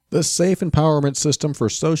The Safe Empowerment System for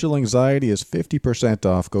Social Anxiety is 50%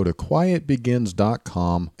 off. Go to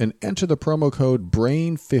quietbegins.com and enter the promo code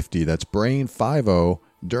BRAIN50, that's BRAIN50,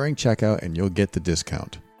 during checkout and you'll get the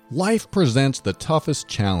discount. Life presents the toughest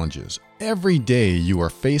challenges. Every day you are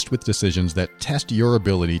faced with decisions that test your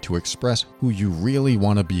ability to express who you really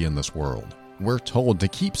want to be in this world. We're told to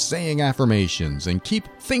keep saying affirmations and keep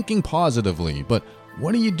thinking positively, but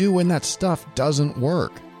what do you do when that stuff doesn't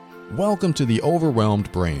work? Welcome to the Overwhelmed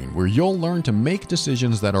Brain, where you'll learn to make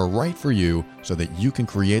decisions that are right for you so that you can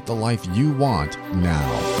create the life you want now.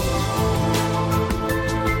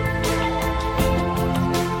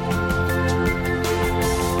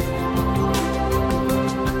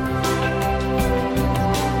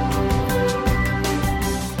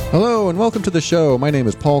 Hello and welcome to the show. My name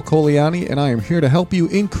is Paul Coliani and I am here to help you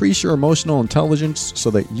increase your emotional intelligence so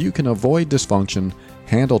that you can avoid dysfunction,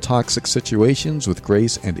 handle toxic situations with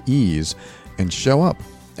grace and ease, and show up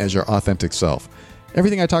as your authentic self.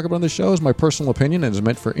 Everything I talk about on the show is my personal opinion and is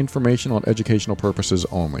meant for informational and educational purposes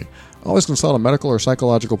only. Always consult a medical or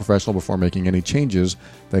psychological professional before making any changes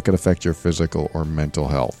that could affect your physical or mental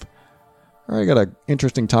health. All right, I got an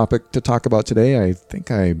interesting topic to talk about today. I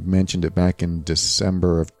think I mentioned it back in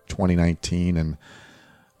December of 2019,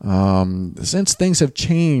 and since things have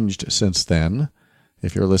changed since then,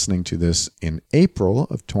 if you're listening to this in April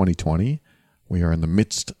of 2020, we are in the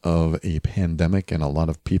midst of a pandemic and a lot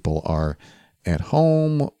of people are at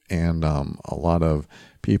home and a lot of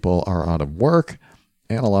people are out of work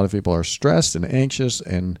and a lot of people are stressed and anxious,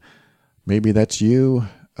 and maybe that's you.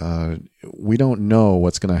 We don't know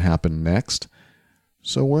what's going to happen next.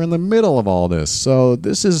 So we're in the middle of all this. So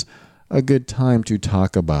this is a good time to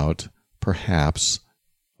talk about perhaps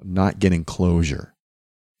not getting closure.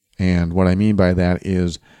 And what I mean by that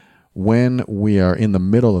is when we are in the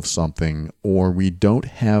middle of something, or we don't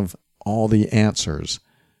have all the answers,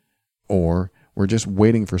 or we're just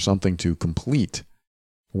waiting for something to complete,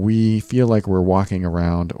 we feel like we're walking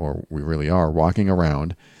around, or we really are walking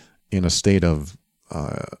around in a state of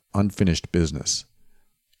unfinished business.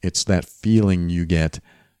 It's that feeling you get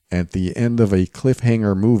at the end of a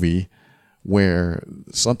cliffhanger movie where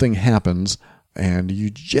something happens and you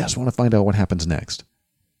just want to find out what happens next.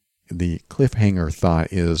 The cliffhanger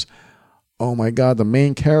thought is, oh my God, the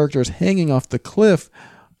main character is hanging off the cliff,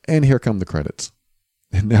 and here come the credits.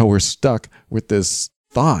 And now we're stuck with this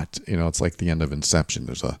thought. You know, it's like the end of Inception.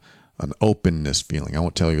 There's an openness feeling. I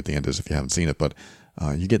won't tell you what the end is if you haven't seen it, but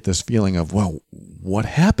you get this feeling of, well, what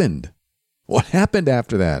happened? What happened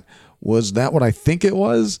after that? Was that what I think it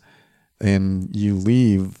was? And you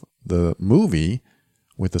leave the movie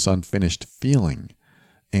with this unfinished feeling.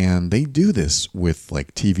 And they do this with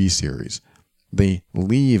like TV series. They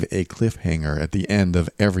leave a cliffhanger at the end of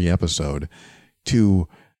every episode to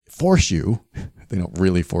force you. They don't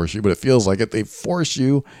really force you, but it feels like it. They force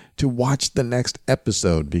you to watch the next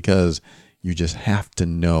episode because you just have to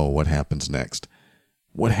know what happens next.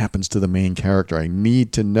 What happens to the main character? I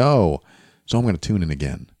need to know. So I'm going to tune in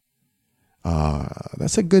again.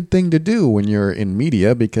 That's a good thing to do when you're in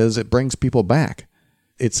media because it brings people back.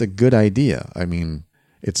 It's a good idea. I mean,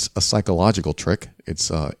 it's a psychological trick.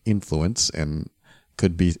 It's influence and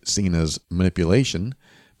could be seen as manipulation.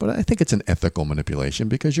 But I think it's an ethical manipulation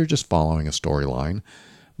because you're just following a storyline.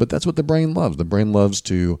 But that's what the brain loves. The brain loves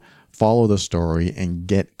to follow the story and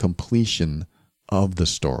get completion of the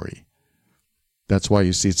story. That's why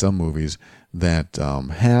you see some movies that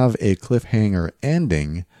have a cliffhanger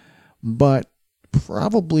ending, but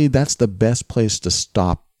probably that's the best place to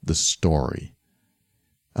stop the story.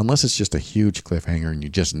 Unless it's just a huge cliffhanger and you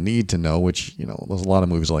just need to know, which, you know, there's a lot of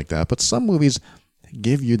movies like that, but some movies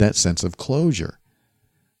give you that sense of closure.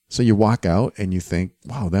 So you walk out and you think,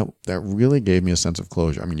 wow, that really gave me a sense of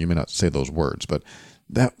closure. I mean, you may not say those words, but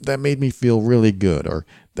that made me feel really good, or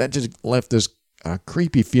that just left this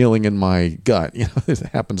creepy feeling in my gut. You know, it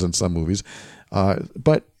happens in some movies.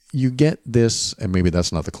 But you get this, and maybe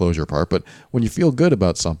that's not the closure part, but when you feel good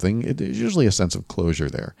about something, there's usually a sense of closure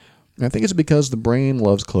there. And I think it's because the brain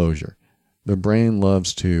loves closure. The brain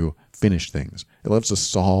loves to finish things. It loves to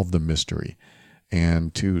solve the mystery.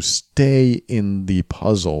 And to stay in the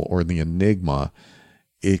puzzle or the enigma,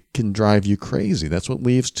 it can drive you crazy. That's what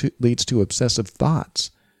leads to obsessive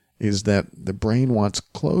thoughts, is that the brain wants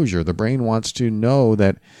closure. The brain wants to know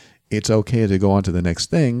that it's okay to go on to the next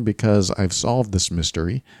thing because I've solved this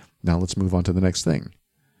mystery. Now let's move on to the next thing.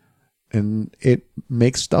 And it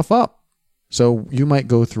makes stuff up. So you might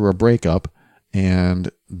go through a breakup,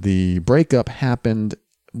 and the breakup happened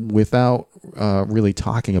without really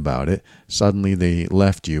talking about it. Suddenly they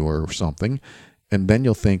left you or something. And then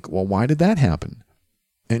you'll think, well, why did that happen?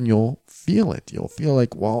 And you'll feel it. You'll feel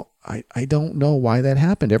like, well, I don't know why that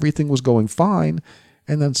happened. Everything was going fine.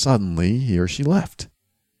 And then suddenly he or she left.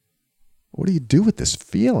 What do you do with this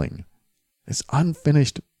feeling? It's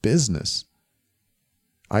unfinished business.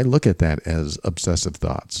 I look at that as obsessive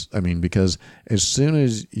thoughts. I mean, because as soon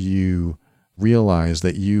as you realize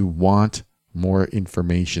that you want more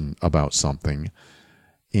information about something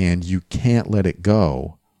and you can't let it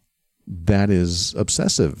go, that is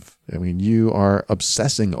obsessive. I mean, you are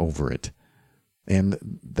obsessing over it. And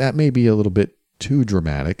that may be a little bit too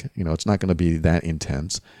dramatic. It's not going to be that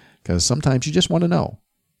intense because sometimes you just want to know.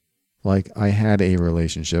 Like I had a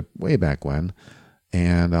relationship way back when,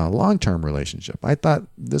 and a long-term relationship. I thought,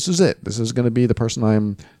 this is it. This is going to be the person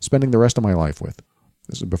I'm spending the rest of my life with.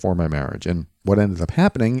 This is before my marriage. And what ended up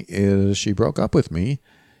happening is she broke up with me,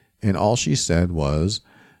 and all she said was,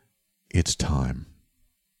 "It's time."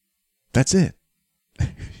 That's it.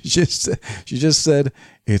 She just said,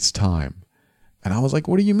 "It's time." And I was like,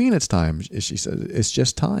 "What do you mean it's time?" She said, "It's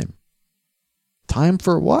just time." Time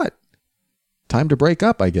for what? Time to break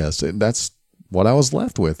up, I guess. And that's what I was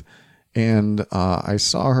left with. And I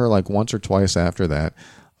saw her like once or twice after that,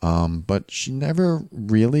 but she never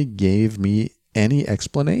really gave me any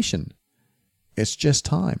explanation. It's just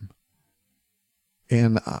time.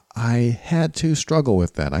 And I had to struggle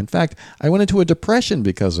with that. In fact, I went into a depression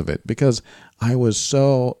because of it, because I was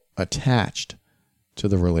so attached to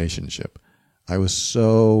the relationship. I was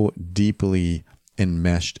so deeply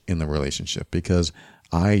enmeshed in the relationship because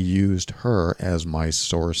I used her as my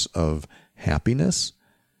source of happiness,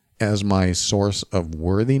 as my source of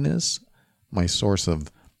worthiness, my source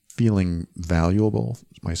of feeling valuable,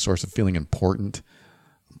 my source of feeling important.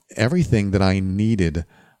 Everything that I needed,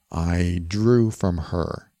 I drew from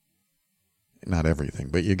her. Not everything,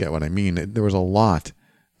 but you get what I mean. There was a lot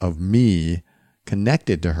of me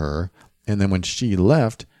connected to her, and then when she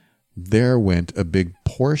left, there went a big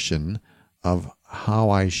portion of how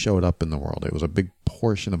I showed up in the world. It was a big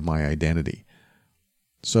portion of my identity.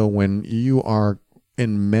 So when you are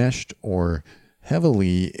enmeshed or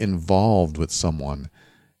heavily involved with someone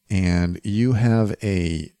and you have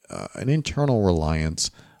an internal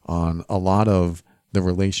reliance on a lot of the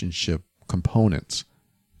relationship components,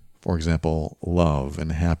 for example, love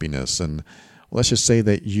and happiness, and let's just say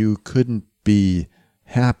that you couldn't be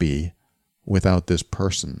happy without this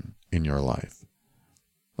person in your life.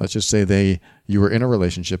 Let's just say you were in a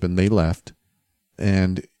relationship and they left,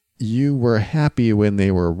 and you were happy when they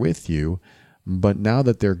were with you, but now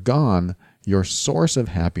that they're gone, your source of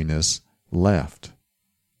happiness left.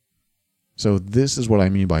 So this is what I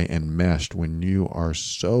mean by enmeshed, when you are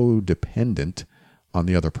so dependent on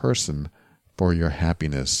the other person for your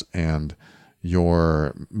happiness and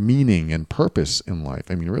your meaning and purpose in life.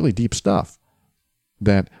 I mean, really deep stuff.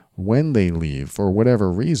 That when they leave, for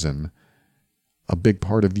whatever reason, a big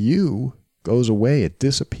part of you goes away. It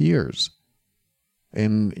disappears.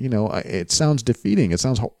 And, it sounds defeating. It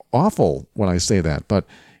sounds awful when I say that, but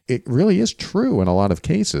it really is true in a lot of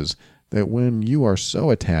cases that when you are so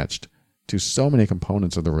attached to so many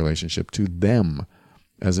components of the relationship, to them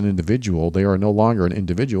as an individual, they are no longer an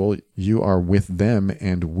individual. You are with them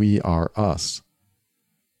and we are us.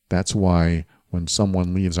 That's why when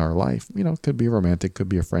someone leaves our life, it could be romantic, could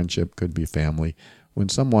be a friendship, could be family. When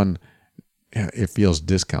someone, it feels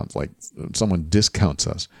discounts, like someone discounts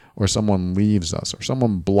us, or someone leaves us, or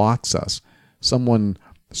someone blocks us, someone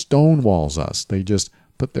stonewalls us. They just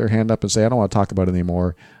put their hand up and say, "I don't want to talk about it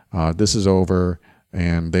anymore. This is over,"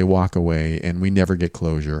 and they walk away, and we never get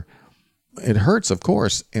closure. It hurts, of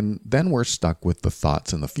course, and then we're stuck with the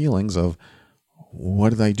thoughts and the feelings of,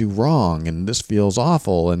 what did I do wrong? And this feels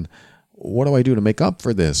awful, and what do I do to make up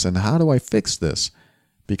for this? And how do I fix this?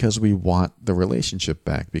 Because we want the relationship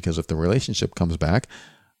back. Because if the relationship comes back,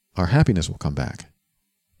 our happiness will come back.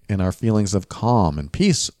 And our feelings of calm and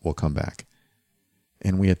peace will come back.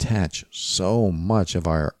 And we attach so much of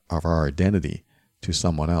our identity to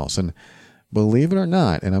someone else. And believe it or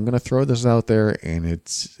not, and I'm going to throw this out there, and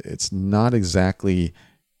it's not exactly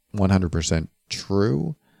 100%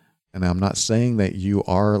 true. And I'm not saying that you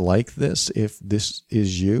are like this if this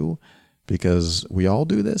is you, because we all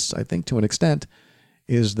do this, I think, to an extent,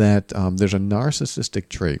 is that there's a narcissistic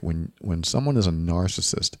trait. When someone is a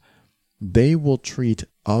narcissist, they will treat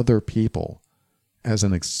other people as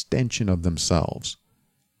an extension of themselves.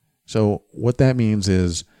 So what that means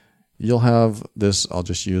is you'll have this, I'll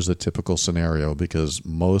just use a typical scenario because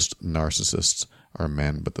most narcissists are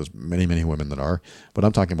men, but there's many, many women that are. But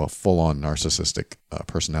I'm talking about full-on narcissistic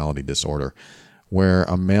personality disorder, where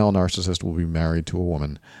a male narcissist will be married to a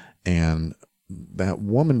woman, and that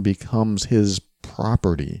woman becomes his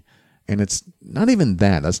property, And it's not even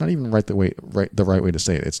that. That's not even the right way to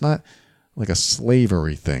say it. It's not like a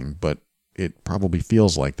slavery thing, but it probably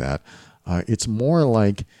feels like that. It's more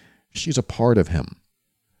like she's a part of him,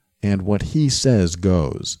 and what he says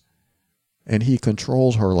goes. And he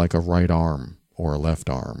controls her like a right arm or a left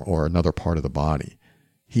arm or another part of the body.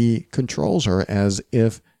 He controls her as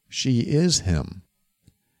if she is him.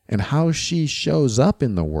 And how she shows up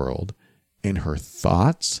in the world, in her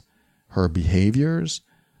thoughts, her behaviors,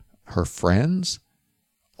 her friends,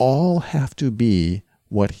 all have to be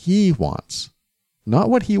what he wants. Not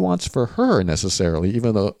what he wants for her necessarily,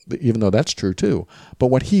 even though that's true too, but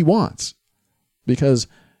what he wants. Because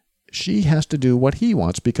she has to do what he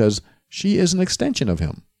wants, because she is an extension of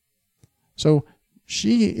him. So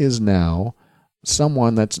she is now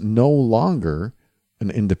someone that's no longer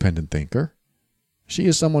an independent thinker. She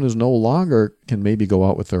is someone who's no longer can maybe go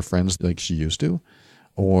out with her friends like she used to,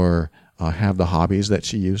 or have the hobbies that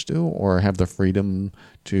she used to, or have the freedom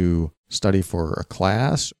to study for a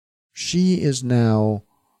class. She is now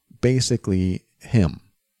basically him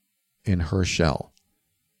in her shell.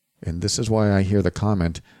 And this is why I hear the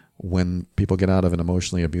comment, when people get out of an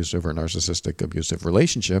emotionally abusive or narcissistic abusive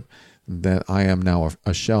relationship, that I am now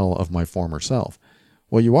a shell of my former self.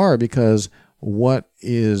 Well, you are, because what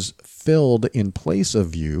is filled in place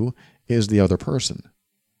of you is the other person.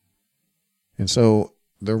 And so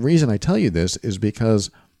the reason I tell you this is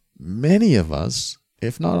because many of us,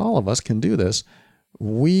 if not all of us, can do this.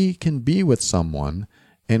 We can be with someone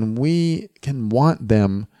and we can want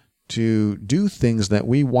them to do things that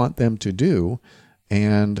we want them to do,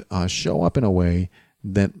 and show up in a way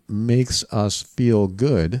that makes us feel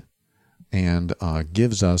good and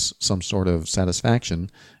gives us some sort of satisfaction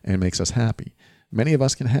and makes us happy. Many of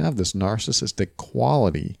us can have this narcissistic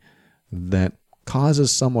quality that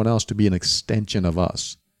causes someone else to be an extension of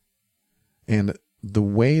us. And the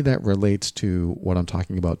way that relates to what I'm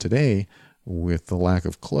talking about today with the lack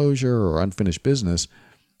of closure or unfinished business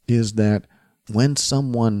is that when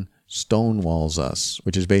someone stonewalls us,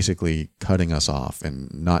 which is basically cutting us off and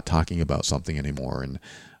not talking about something anymore and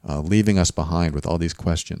leaving us behind with all these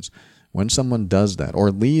questions. When someone does that,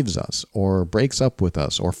 or leaves us, or breaks up with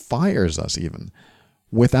us, or fires us even,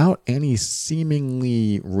 without any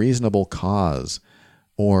seemingly reasonable cause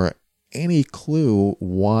or any clue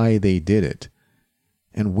why they did it,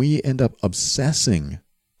 and we end up obsessing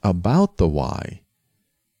about the why,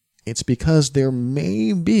 it's because there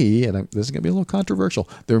may be, and this is going to be a little controversial,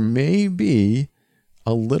 there may be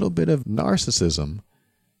a little bit of narcissism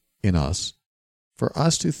in us for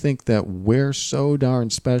us to think that we're so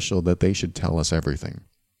darn special that they should tell us everything.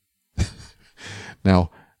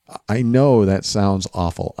 Now, I know that sounds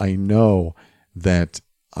awful. I know that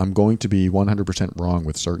I'm going to be 100% wrong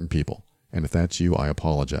with certain people. And if that's you, I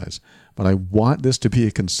apologize. But I want this to be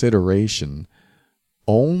a consideration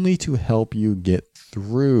only to help you get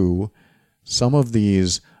through some of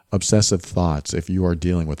these obsessive thoughts if you are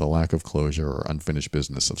dealing with a lack of closure or unfinished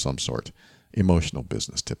business of some sort. Emotional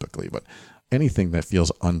business typically, but anything that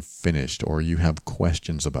feels unfinished or you have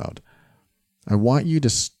questions about. I want you to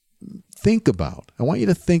think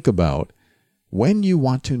about when you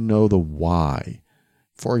want to know the why.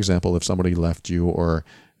 For example, if somebody left you or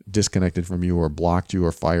disconnected from you or blocked you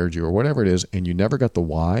or fired you or whatever it is, and you never got the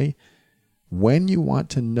why, when you want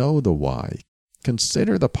to know the why,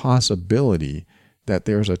 consider the possibility that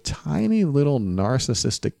there's a tiny little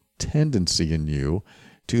narcissistic tendency in you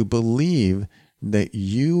to believe that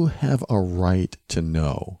you have a right to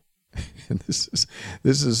know. And this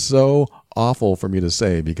is so awful for me to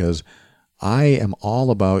say, because I am all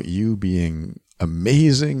about you being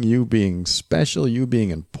amazing, you being special, you being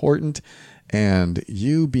important, and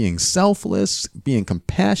you being selfless, being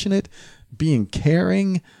compassionate, being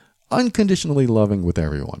caring, unconditionally loving with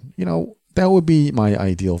everyone. You know, that would be my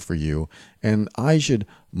ideal for you, and I should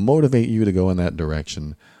motivate you to go in that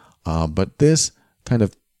direction. But this kind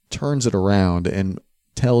of turns it around and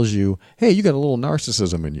tells you, hey, you got a little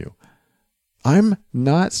narcissism in you. I'm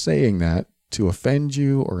not saying that to offend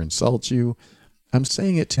you or insult you. I'm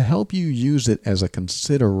saying it to help you use it as a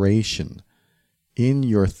consideration in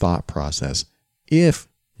your thought process if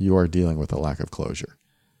you are dealing with a lack of closure.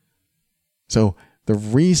 So the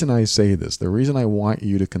reason I say this, the reason I want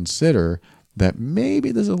you to consider that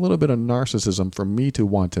maybe there's a little bit of narcissism for me to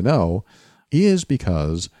want to know, is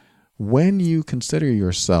because when you consider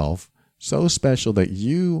yourself so special that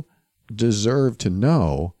you deserve to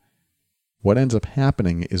know, what ends up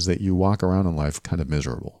happening is that you walk around in life kind of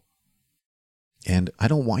miserable. And I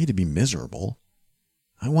don't want you to be miserable.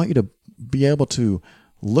 I want you to be able to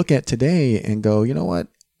look at today and go, you know what?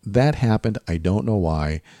 That happened. I don't know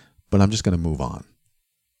why, but I'm just going to move on.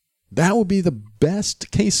 That would be the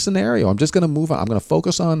best case scenario. I'm just going to move on. I'm going to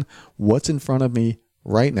focus on what's in front of me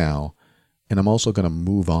right now. And I'm also going to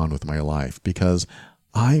move on with my life because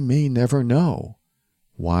I may never know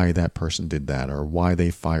why that person did that or why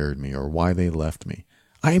they fired me or why they left me.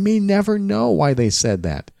 I may never know why they said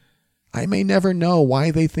that. I may never know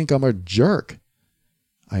why they think I'm a jerk.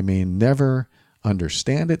 I may never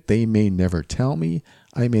understand it. They may never tell me.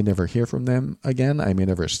 I may never hear from them again. I may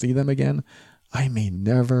never see them again. I may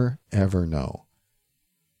never, ever know.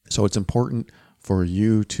 So it's important for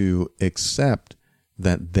you to accept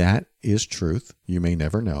that that is truth. You may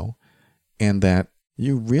never know. And that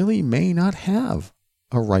you really may not have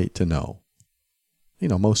a right to know.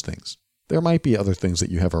 Most things. There might be other things that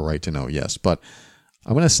you have a right to know, yes. But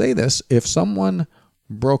I'm going to say this. If someone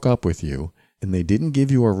broke up with you and they didn't give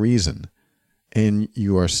you a reason and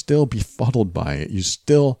you are still befuddled by it, you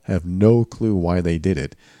still have no clue why they did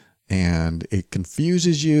it, and it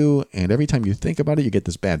confuses you, and every time you think about it, you get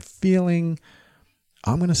this bad feeling,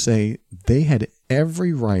 I'm going to say they had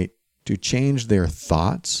every right to change their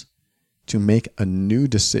thoughts, to make a new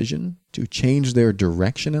decision, to change their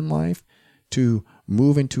direction in life, to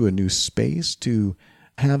move into a new space, to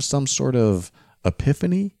have some sort of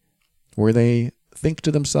epiphany where they think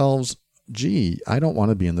to themselves, gee, I don't want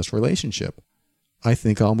to be in this relationship. I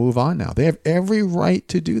think I'll move on now. They have every right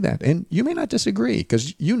to do that. And you may not disagree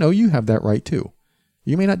because you have that right too.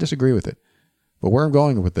 You may not disagree with it. But where I'm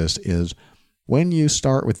going with this is when you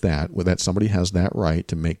start with that somebody has that right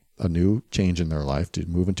to make a new change in their life, to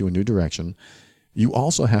move into a new direction, you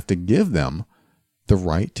also have to give them the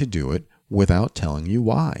right to do it without telling you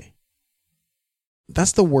why.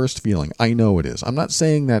 That's the worst feeling. I know it is. I'm not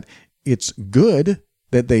saying that it's good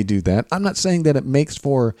that they do that. I'm not saying that it makes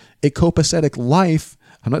for a copacetic life.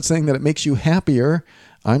 I'm not saying that it makes you happier.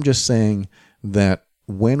 I'm just saying that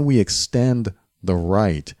when we extend the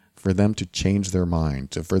right for them to change their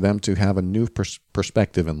mind, for them to have a new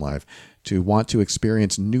perspective in life, to want to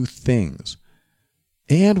experience new things,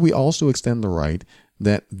 and we also extend the right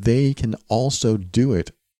that they can also do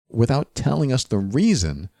it without telling us the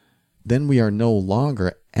reason, then we are no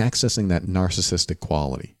longer accessing that narcissistic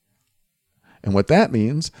quality. And what that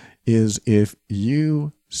means is if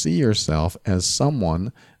you see yourself as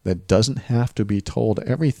someone that doesn't have to be told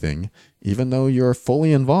everything, even though you're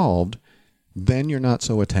fully involved, then you're not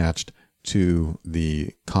so attached to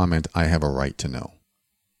the comment, I have a right to know.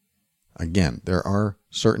 Again, there are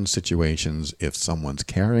certain situations, if someone's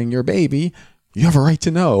carrying your baby, you have a right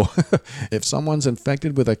to know. If someone's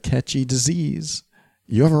infected with a catchy disease,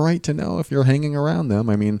 you have a right to know if you're hanging around them.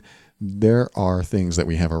 I mean, there are things that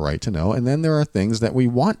we have a right to know, and then there are things that we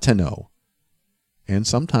want to know. And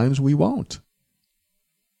sometimes we won't.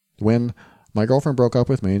 When my girlfriend broke up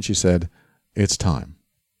with me and she said, it's time.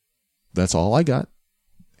 That's all I got.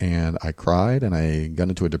 And I cried and I got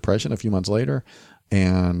into a depression a few months later.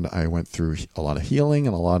 And I went through a lot of healing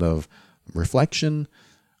and a lot of reflection.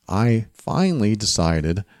 I finally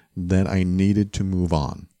decided that I needed to move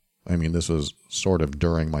on. I mean, this was sort of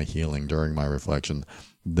during my healing, during my reflection,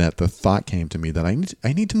 that the thought came to me that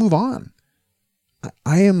I need to move on.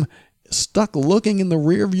 I am stuck looking in the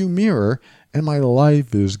rearview mirror and my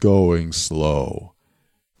life is going slow.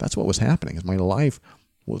 That's what was happening. Is my life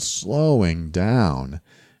was slowing down,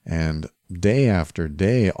 and day after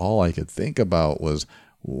day, all I could think about was,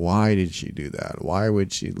 why did she do that? Why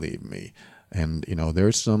would she leave me? And,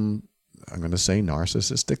 there's some, I'm going to say,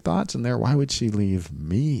 narcissistic thoughts in there. Why would she leave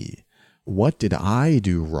me? What did I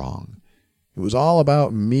do wrong? It was all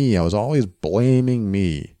about me. I was always blaming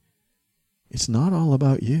me. It's not all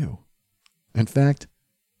about you. In fact,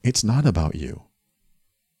 it's not about you.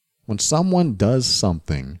 When someone does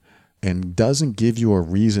something and doesn't give you a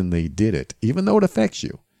reason they did it, even though it affects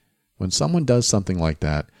you, when someone does something like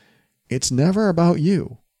that, it's never about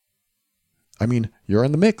you. I mean, you're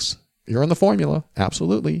in the mix. You're in the formula.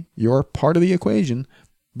 Absolutely. You're part of the equation,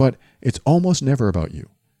 but it's almost never about you.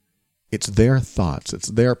 It's their thoughts. It's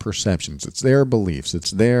their perceptions. It's their beliefs.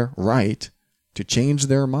 It's their right to change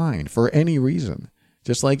their mind for any reason.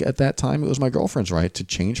 Just like at that time, it was my girlfriend's right to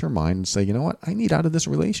change her mind and say, you know what? I need out of this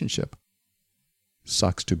relationship.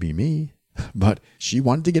 Sucks to be me, but she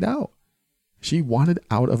wanted to get out. She wanted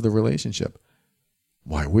out of the relationship.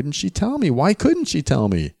 Why wouldn't she tell me? Why couldn't she tell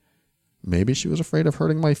me? Maybe she was afraid of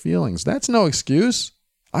hurting my feelings. That's no excuse.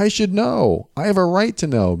 I should know. I have a right to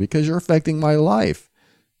know because you're affecting my life.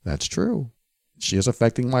 That's true. She is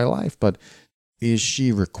affecting my life, but is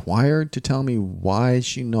she required to tell me why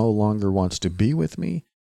she no longer wants to be with me?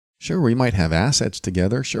 Sure, we might have assets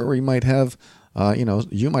together. Sure, we might have,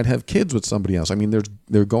 you might have kids with somebody else. I mean,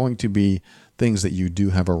 there are going to be things that you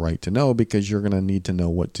do have a right to know because you're going to need to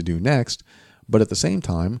know what to do next. But at the same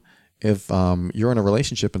time, if you're in a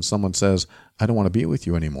relationship and someone says, I don't want to be with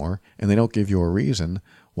you anymore, and they don't give you a reason,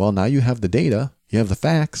 well, now you have the data, you have the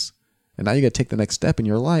facts, and now you got to take the next step in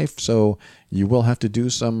your life. So you will have to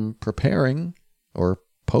do some preparing or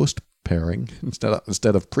post-pairing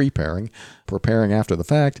instead of preparing after the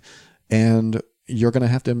fact. And you're going to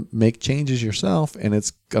have to make changes yourself, and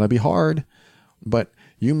it's going to be hard, but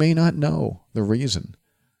you may not know the reason.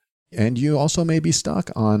 And you also may be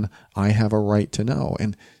stuck on, I have a right to know.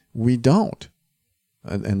 And we don't.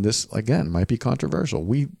 And this, again, might be controversial.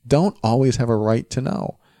 We don't always have a right to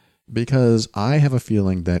know, because I have a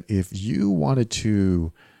feeling that if you wanted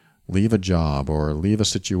to leave a job or leave a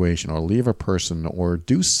situation or leave a person or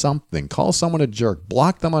do something, call someone a jerk,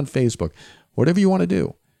 block them on Facebook, whatever you want to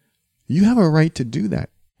do, you have a right to do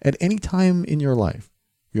that at any time in your life.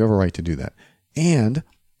 You have a right to do that. And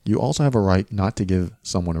you also have a right not to give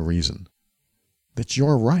someone a reason. That's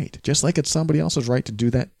your right, just like it's somebody else's right to do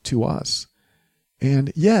that to us.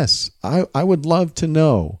 And yes, I would love to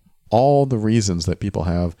know all the reasons that people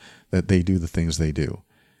have that they do the things they do.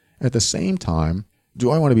 At the same time, do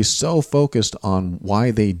I want to be so focused on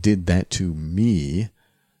why they did that to me?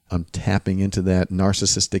 I'm tapping into that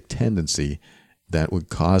narcissistic tendency that would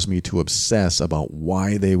cause me to obsess about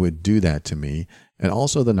why they would do that to me, and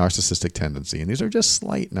also the narcissistic tendency. And these are just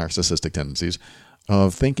slight narcissistic tendencies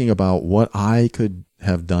of thinking about what I could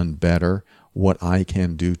have done better, what I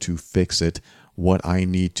can do to fix it, what I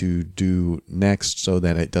need to do next so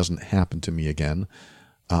that it doesn't happen to me again.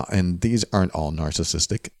 And these aren't all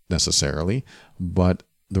narcissistic necessarily, but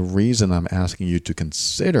the reason I'm asking you to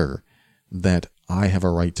consider that I have a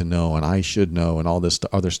right to know and I should know and all this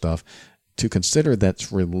other stuff, to consider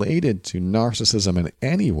that's related to narcissism in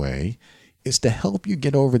any way, is to help you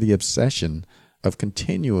get over the obsession of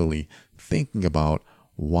continually thinking about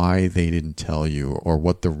why they didn't tell you or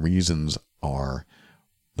what the reasons are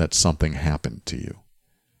that something happened to you.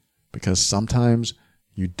 Because sometimes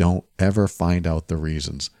you don't ever find out the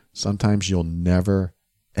reasons. Sometimes you'll never,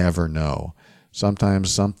 ever know.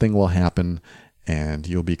 Sometimes something will happen and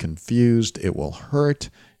you'll be confused. It will hurt.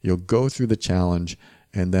 You'll go through the challenge.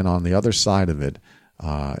 And then on the other side of it,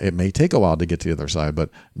 it may take a while to get to the other side, but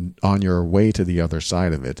on your way to the other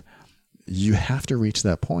side of it, you have to reach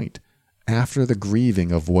that point. After the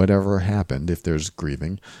grieving of whatever happened, if there's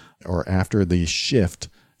grieving, or after the shift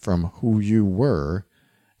from who you were,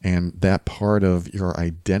 and that part of your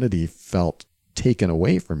identity felt taken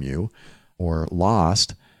away from you or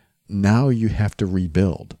lost, now you have to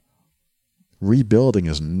rebuild. Rebuilding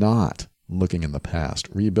is not looking in the past.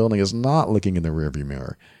 Rebuilding is not looking in the rearview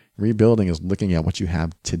mirror. Rebuilding is looking at what you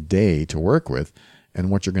have today to work with and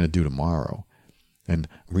what you're going to do tomorrow. And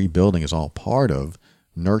rebuilding is all part of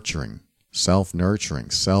nurturing,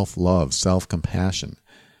 self-nurturing, self-love, self-compassion.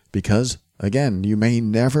 Because, again, you may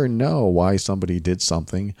never know why somebody did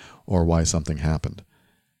something or why something happened.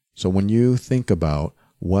 So when you think about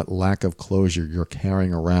what lack of closure you're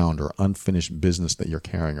carrying around or unfinished business that you're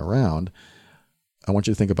carrying around, I want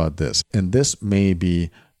you to think about this. And this may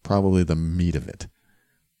be probably the meat of it.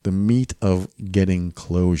 The meat of getting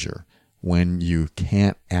closure when you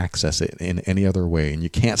can't access it in any other way and you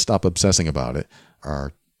can't stop obsessing about it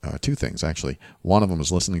are two things, actually. One of them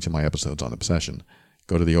is listening to my episodes on obsession.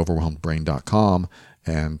 Go to theoverwhelmedbrain.com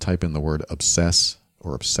and type in the word obsess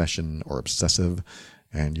or obsession or obsessive,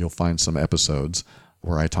 and you'll find some episodes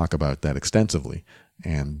where I talk about that extensively,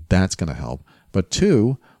 and that's going to help. But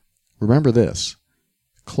two, remember this.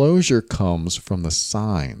 Closure comes from the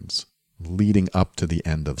signs leading up to the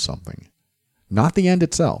end of something, not the end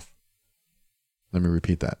itself. Let me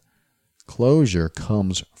repeat that. Closure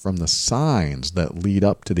comes from the signs that lead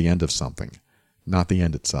up to the end of something, not the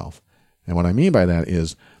end itself. And what I mean by that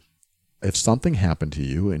is, if something happened to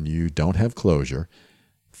you and you don't have closure,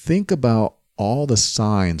 think about all the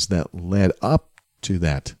signs that led up to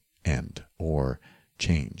that end or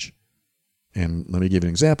change. And let me give you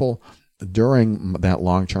an example. During that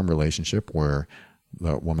long-term relationship where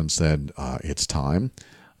the woman said, it's time,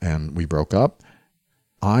 and we broke up,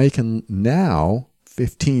 I can now,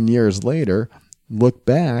 15 years later, look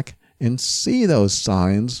back and see those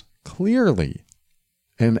signs clearly.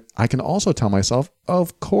 And I can also tell myself,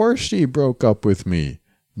 of course she broke up with me.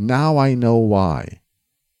 Now I know why.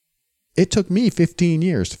 It took me 15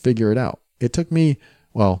 years to figure it out. It took me,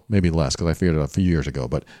 well, maybe less because I figured it out a few years ago,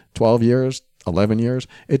 but 12 years, 11 years,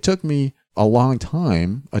 it took me a long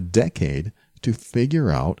time, a decade, to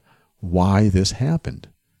figure out why this happened.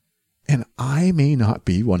 And I may not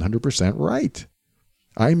be 100% right.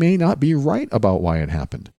 I may not be right about why it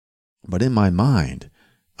happened. But in my mind,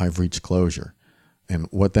 I've reached closure. And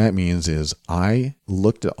what that means is I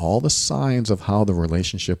looked at all the signs of how the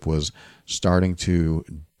relationship was starting to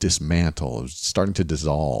dismantle, it was starting to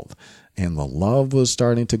dissolve, and the love was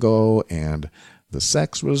starting to go, and the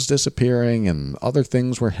sex was disappearing, and other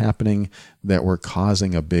things were happening that were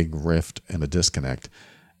causing a big rift and a disconnect.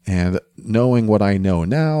 And knowing what I know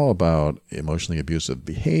now about emotionally abusive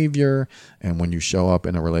behavior, and when you show up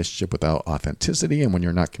in a relationship without authenticity, and when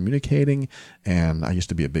you're not communicating, and I used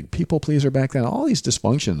to be a big people pleaser back then, all these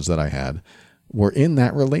dysfunctions that I had were in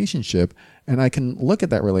that relationship. And I can look at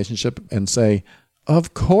that relationship and say,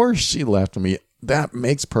 of course she left me. That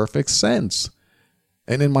makes perfect sense.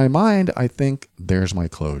 And in my mind, I think there's my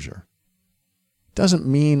closure. Doesn't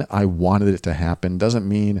mean I wanted it to happen. Doesn't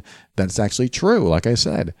mean that it's actually true. Like I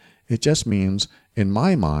said, it just means in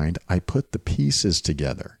my mind, I put the pieces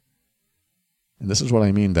together. And this is what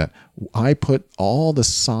I mean, that I put all the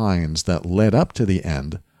signs that led up to the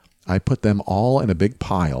end, I put them all in a big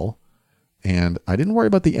pile, and I didn't worry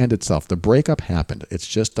about the end itself. The breakup happened. It's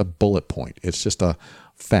just a bullet point. It's just a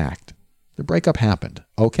fact. The breakup happened.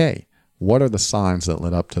 Okay, what are the signs that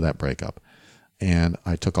led up to that breakup? And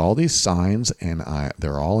I took all these signs, and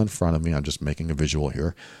they're all in front of me. I'm just making a visual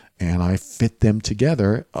here. And I fit them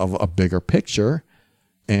together of a bigger picture.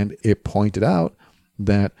 And it pointed out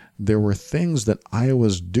that there were things that I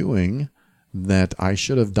was doing that I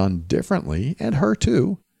should have done differently, and her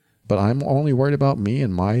too. But I'm only worried about me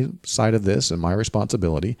and my side of this and my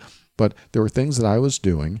responsibility. But there were things that I was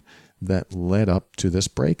doing that led up to this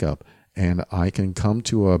breakup. And I can come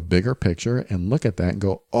to a bigger picture and look at that and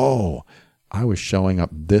go, oh, I was showing up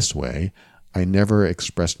this way. I never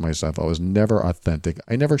expressed myself. I was never authentic.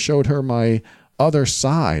 I never showed her my other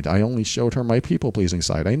side. I only showed her my people-pleasing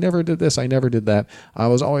side. I never did this. I never did that. I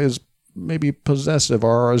was always maybe possessive,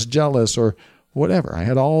 or I was jealous, or whatever. I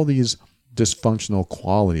had all these dysfunctional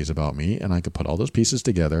qualities about me, and I could put all those pieces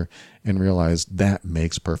together and realize that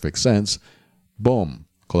makes perfect sense. Boom,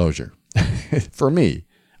 closure. For me.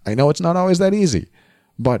 I know it's not always that easy,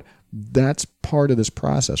 but that's part of this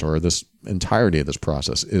process, or this entirety of this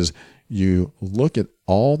process, is you look at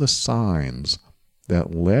all the signs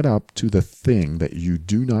that led up to the thing that you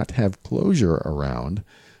do not have closure around.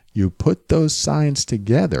 You put those signs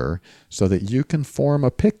together so that you can form a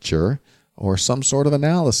picture or some sort of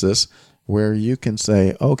analysis where you can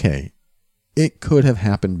say, okay, it could have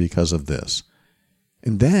happened because of this.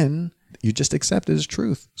 And then you just accept it as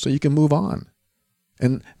truth so you can move on.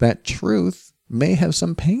 And that truth may have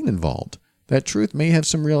some pain involved. That truth may have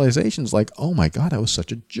some realizations like, oh my God, I was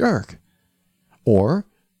such a jerk. Or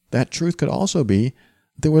that truth could also be,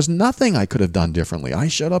 there was nothing I could have done differently. I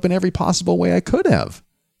showed up in every possible way I could have.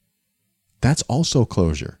 That's also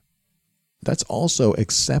closure. That's also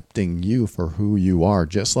accepting you for who you are,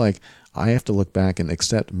 just like I have to look back and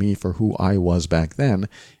accept me for who I was back then,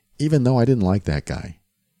 even though I didn't like that guy.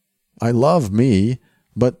 I love me,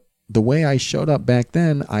 but the way I showed up back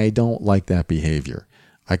then, I don't like that behavior.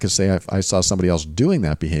 I could say if I saw somebody else doing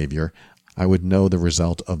that behavior, I would know the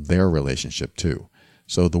result of their relationship too.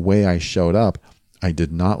 So the way I showed up, I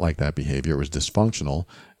did not like that behavior. It was dysfunctional,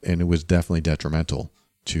 and it was definitely detrimental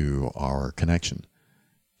to our connection.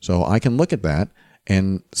 So I can look at that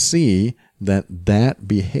and see that that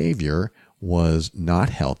behavior was not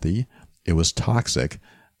healthy. It was toxic,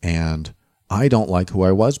 and I don't like who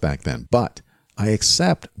I was back then. But I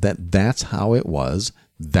accept that that's how it was.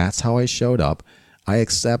 That's how I showed up. I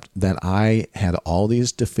accept that I had all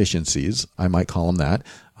these deficiencies, I might call them that,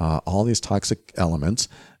 all these toxic elements,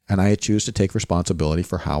 and I choose to take responsibility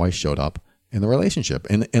for how I showed up in the relationship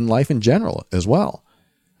and in life in general as well.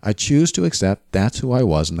 I choose to accept that's who I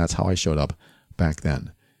was and that's how I showed up back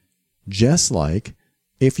then. Just like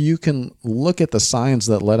if you can look at the signs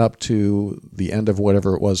that led up to the end of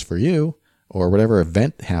whatever it was for you or whatever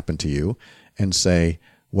event happened to you and say,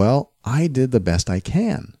 well, I did the best I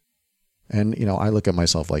can. And, I look at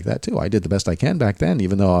myself like that too. I did the best I can back then,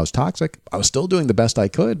 even though I was toxic. I was still doing the best I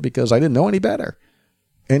could because I didn't know any better.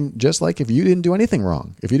 And just like if you didn't do anything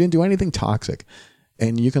wrong, if you didn't do anything toxic,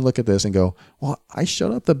 and you can look at this and go, well, I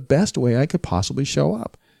showed up the best way I could possibly show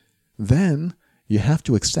up. Then you have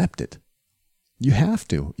to accept it. You have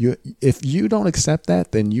to. If you don't accept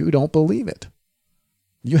that, then you don't believe it.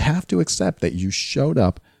 You have to accept that you showed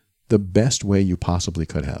up the best way you possibly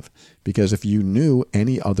could have. Because if you knew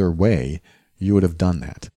any other way, you would have done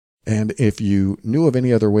that. And if you knew of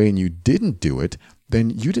any other way and you didn't do it, then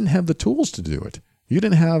you didn't have the tools to do it. You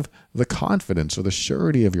didn't have the confidence or the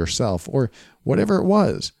surety of yourself or whatever it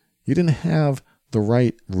was. You didn't have the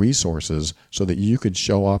right resources so that you could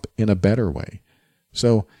show up in a better way.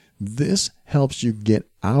 So this helps you get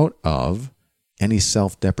out of any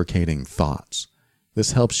self-deprecating thoughts.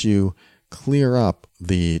 This helps you clear up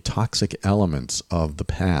the toxic elements of the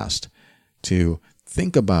past, to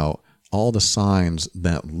think about all the signs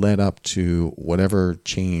that led up to whatever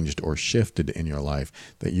changed or shifted in your life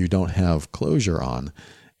that you don't have closure on,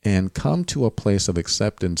 and come to a place of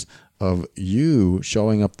acceptance of you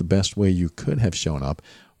showing up the best way you could have shown up,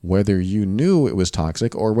 whether you knew it was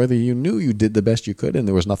toxic or whether you knew you did the best you could and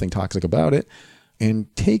there was nothing toxic about it,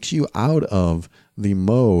 and takes you out of the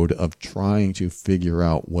mode of trying to figure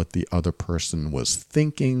out what the other person was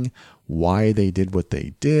thinking, why they did what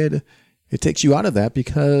they did. It takes you out of that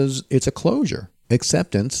because it's a closure.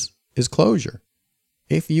 Acceptance is closure.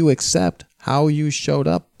 If you accept how you showed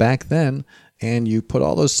up back then and you put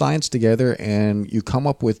all those signs together and you come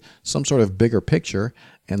up with some sort of bigger picture,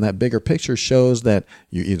 and that bigger picture shows that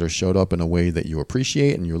you either showed up in a way that you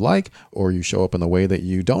appreciate and you like, or you show up in a way that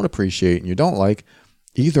you don't appreciate and you don't like,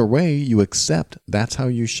 either way, you accept that's how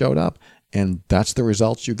you showed up and that's the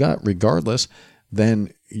results you got regardless,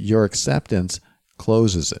 then your acceptance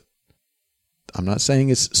closes it. I'm not saying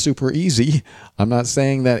it's super easy. I'm not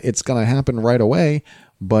saying that it's going to happen right away,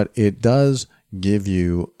 but it does give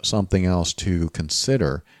you something else to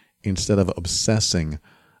consider instead of obsessing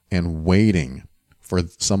and waiting for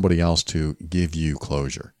somebody else to give you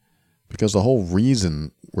closure. Because the whole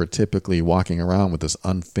reason we're typically walking around with this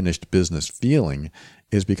unfinished business feeling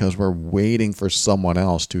is because we're waiting for someone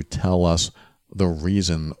else to tell us the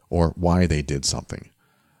reason or why they did something.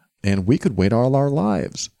 And we could wait all our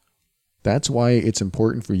lives. That's why it's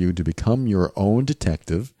important for you to become your own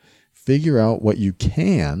detective, figure out what you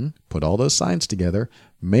can, put all those signs together,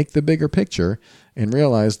 make the bigger picture, and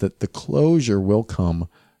realize that the closure will come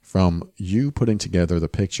from you putting together the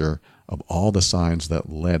picture of all the signs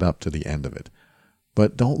that led up to the end of it.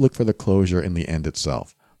 But don't look for the closure in the end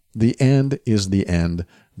itself. The end is the end.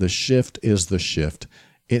 The shift is the shift.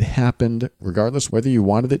 It happened, regardless whether you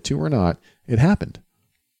wanted it to or not, it happened.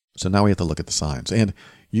 So now we have to look at the signs. And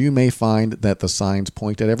you may find that the signs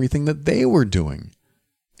point at everything that they were doing.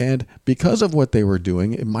 And because of what they were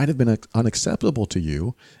doing, it might have been unacceptable to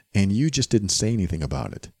you, and you just didn't say anything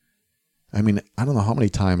about it. I mean, I don't know how many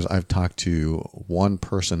times I've talked to one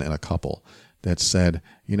person in a couple that said,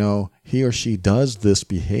 you know, he or she does this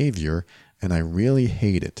behavior, and I really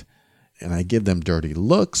hate it. And I give them dirty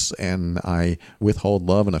looks, and I withhold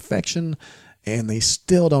love and affection, and they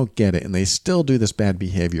still don't get it, and they still do this bad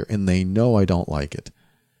behavior, and they know I don't like it.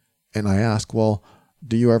 And I ask, well,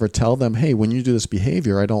 do you ever tell them, hey, when you do this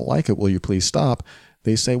behavior, I don't like it, will you please stop?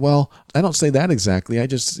 They say, well, I don't say that exactly. I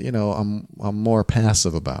just, I'm more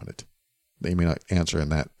passive about it. They may not answer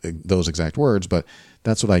in those exact words, but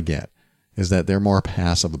that's what I get, is that they're more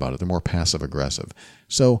passive about it. They're more passive aggressive.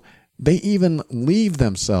 So they even leave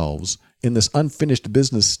themselves in this unfinished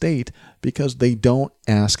business state because they don't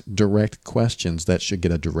ask direct questions that should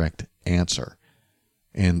get a direct answer.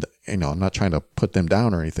 And, I'm not trying to put them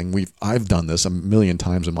down or anything. I've done this a million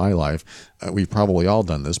times in my life. We've probably all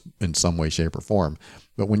done this in some way, shape, or form.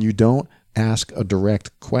 But when you don't ask a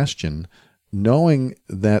direct question, knowing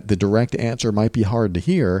that the direct answer might be hard to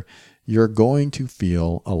hear, you're going to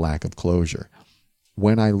feel a lack of closure.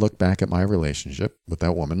 When I look back at my relationship with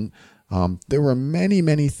that woman, there were many,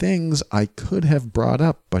 many things I could have brought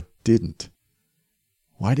up but didn't.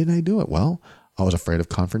 Why didn't I do it? Well, I was afraid of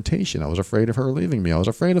confrontation. I was afraid of her leaving me. I was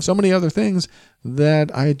afraid of so many other things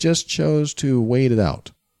that I just chose to wait it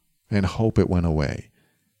out and hope it went away.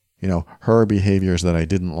 Her behaviors that I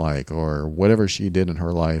didn't like, or whatever she did in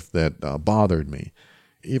her life that bothered me,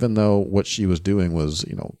 even though what she was doing was,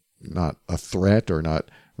 not a threat or not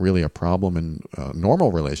really a problem in a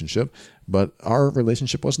normal relationship, but our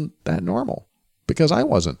relationship wasn't that normal because I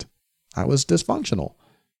wasn't. I was dysfunctional.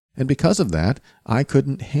 And because of that, I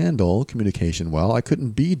couldn't handle communication well. I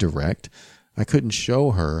couldn't be direct. I couldn't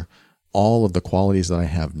show her all of the qualities that I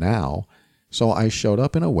have now. So I showed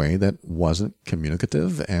up in a way that wasn't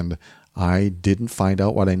communicative, and I didn't find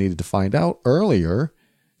out what I needed to find out earlier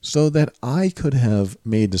so that I could have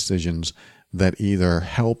made decisions that either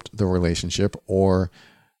helped the relationship or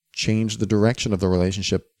changed the direction of the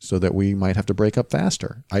relationship so that we might have to break up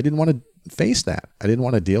faster. I didn't want to face that. I didn't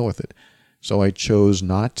want to deal with it. So I chose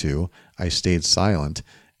not to. I stayed silent.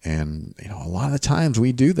 And, a lot of the times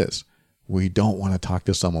we do this. We don't want to talk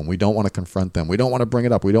to someone. We don't want to confront them. We don't want to bring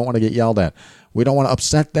it up. We don't want to get yelled at. We don't want to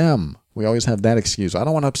upset them. We always have that excuse. I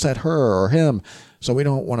don't want to upset her or him, so we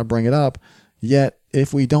don't want to bring it up. Yet,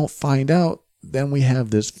 if we don't find out, then we have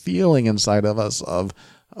this feeling inside of us of,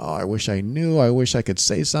 oh, I wish I knew. I wish I could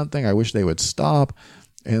say something. I wish they would stop.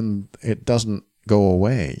 And it doesn't go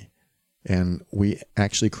away. And we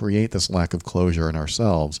actually create this lack of closure in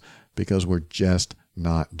ourselves because we're just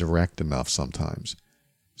not direct enough sometimes.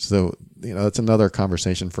 So, that's another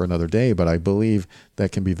conversation for another day, but I believe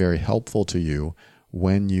that can be very helpful to you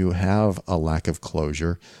when you have a lack of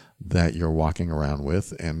closure that you're walking around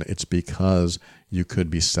with, and it's because you could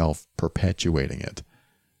be self-perpetuating it.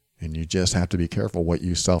 And you just have to be careful what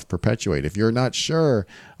you self-perpetuate. If you're not sure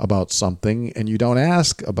about something and you don't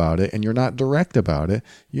ask about it and you're not direct about it,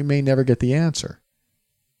 you may never get the answer.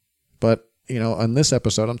 But, on this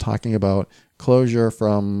episode, I'm talking about closure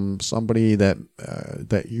from somebody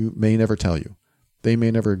that you may never tell you. They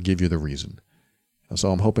may never give you the reason.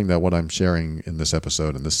 So I'm hoping that what I'm sharing in this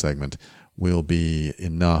episode, in this segment, will be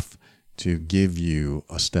enough to give you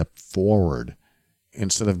a step forward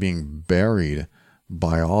instead of being buried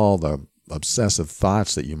by all the obsessive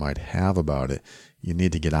thoughts that you might have about it. You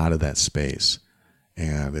need to get out of that space.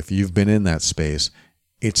 And if you've been in that space,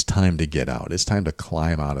 it's time to get out. It's time to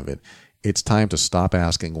climb out of it. It's time to stop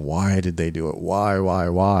asking, why did they do it?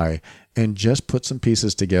 Why? And just put some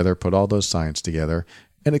pieces together, put all those signs together,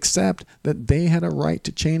 and accept that they had a right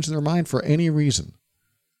to change their mind for any reason.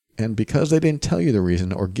 And because they didn't tell you the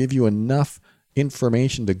reason or give you enough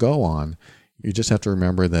information to go on, you just have to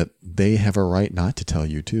remember that they have a right not to tell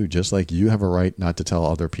you too, just like you have a right not to tell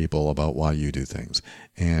other people about why you do things.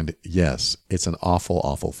 And yes, it's an awful,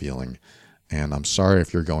 awful feeling. And I'm sorry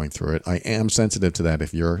if you're going through it. I am sensitive to that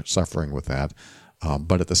if you're suffering with that.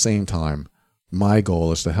 But at the same time, my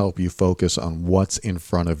goal is to help you focus on what's in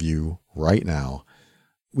front of you right now.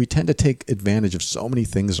 We tend to take advantage of so many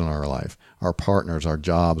things in our life, our partners, our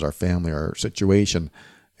jobs, our family, our situation.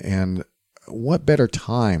 And what better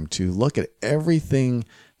time to look at everything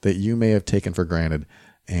that you may have taken for granted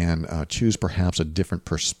and choose perhaps a different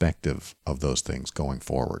perspective of those things going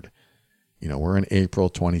forward. We're in April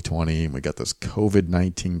 2020 and we got this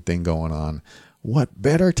COVID-19 thing going on. What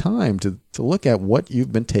better time to look at what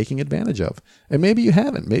you've been taking advantage of? And maybe you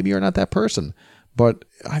haven't. Maybe you're not that person. But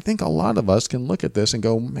I think a lot of us can look at this and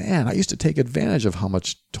go, man, I used to take advantage of how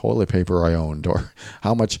much toilet paper I owned or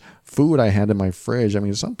how much food I had in my fridge. I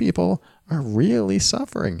mean, some people are really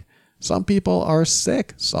suffering. Some people are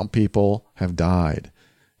sick. Some people have died.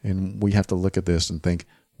 And we have to look at this and think,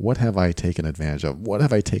 what have I taken advantage of? What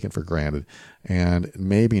have I taken for granted? And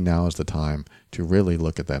maybe now is the time to really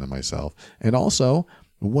look at that in myself. And also,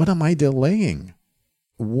 what am I delaying?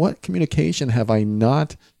 What communication have I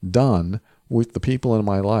not done with the people in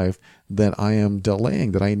my life that I am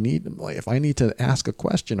delaying, that I need? If I need to ask a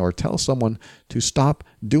question or tell someone to stop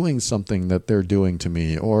doing something that they're doing to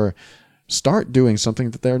me or start doing something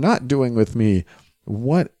that they're not doing with me,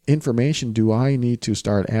 what information do I need to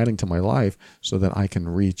start adding to my life so that I can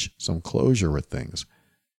reach some closure with things?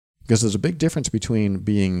 Because there's a big difference between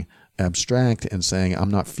being abstract and saying,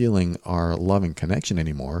 I'm not feeling our loving connection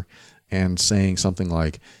anymore, and saying something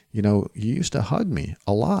like, you used to hug me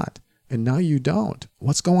a lot, and now you don't.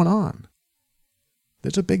 What's going on?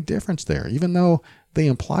 There's a big difference there, even though they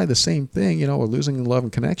imply the same thing, we're losing love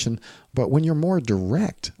and connection. But when you're more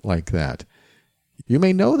direct like that, you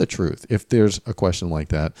may know the truth if there's a question like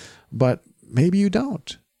that, but maybe you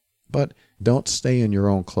don't. But don't stay in your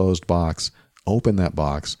own closed box. Open that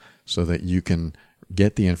box so that you can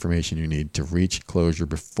get the information you need to reach closure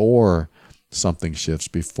before something shifts,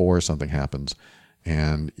 before something happens,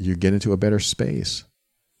 and you get into a better space.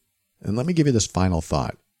 And let me give you this final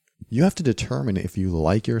thought. You have to determine if you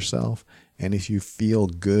like yourself and if you feel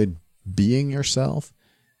good being yourself.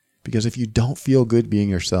 Because if you don't feel good being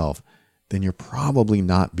yourself, then you're probably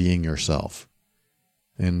not being yourself.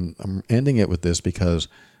 And I'm ending it with this because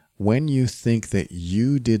when you think that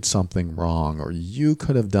you did something wrong or you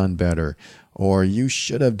could have done better or you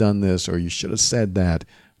should have done this or you should have said that,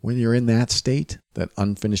 when you're in that state, that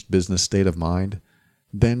unfinished business state of mind,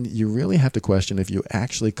 then you really have to question if you're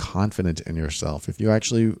actually confident in yourself, if you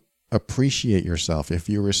actually appreciate yourself, if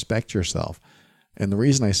you respect yourself. And the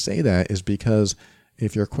reason I say that is because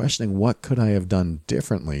if you're questioning what could I have done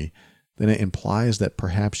differently, then it implies that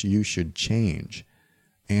perhaps you should change.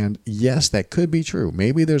 And yes, that could be true.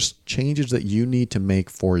 Maybe there's changes that you need to make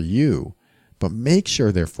for you, but make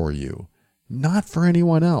sure they're for you, not for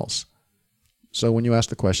anyone else. So when you ask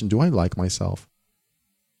the question, do I like myself?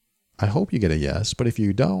 I hope you get a yes, but if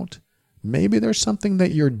you don't, maybe there's something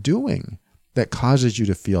that you're doing that causes you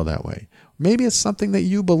to feel that way. Maybe it's something that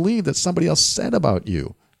you believe that somebody else said about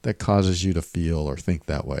you that causes you to feel or think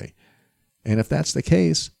that way. And if that's the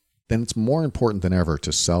case, then it's more important than ever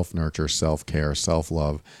to self-nurture, self-care,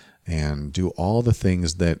 self-love, and do all the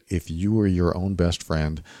things that if you were your own best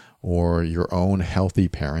friend or your own healthy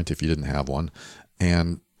parent, if you didn't have one,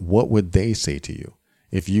 and what would they say to you?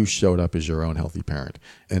 if you showed up as your own healthy parent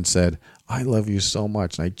and said, I love you so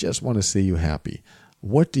much and I just want to see you happy.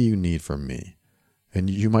 What do you need from me? And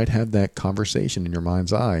you might have that conversation in your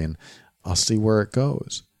mind's eye, and I'll see where it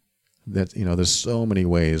goes. That, there's so many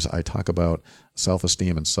ways. I talk about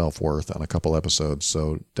self-esteem and self-worth on a couple episodes,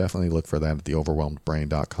 so definitely look for that at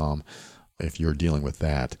theoverwhelmedbrain.com if you're dealing with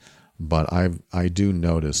that. But I do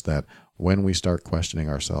notice that when we start questioning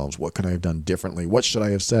ourselves, what could I have done differently? What should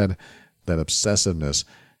I have said? That obsessiveness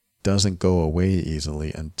doesn't go away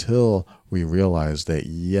easily until we realize that,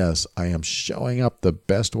 yes, I am showing up the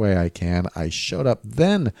best way I can. I showed up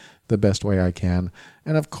then the best way I can.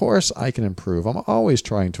 And of course I can improve. I'm always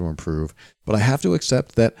trying to improve, but I have to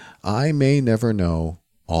accept that I may never know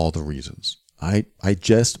all the reasons. I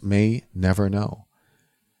just may never know.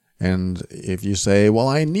 And if you say, well,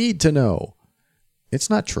 I need to know,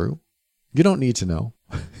 it's not true. You don't need to know.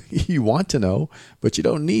 You want to know, but you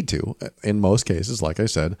don't need to. In most cases, like I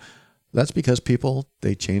said, that's because people,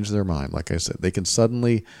 they change their mind. Like I said, they can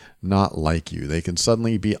suddenly not like you. They can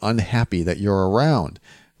suddenly be unhappy that you're around.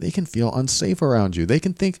 They can feel unsafe around you. They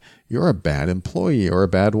can think you're a bad employee or a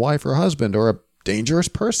bad wife or husband or a dangerous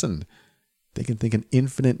person. They can think an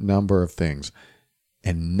infinite number of things,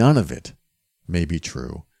 and none of it may be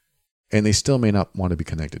true. And they still may not want to be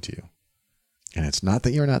connected to you. And it's not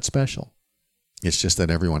that you're not special. It's just that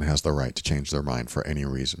everyone has the right to change their mind for any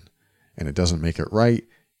reason. And it doesn't make it right.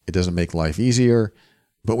 It doesn't make life easier.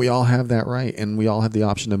 But we all have that right. And we all have the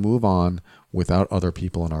option to move on without other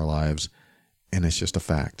people in our lives. And it's just a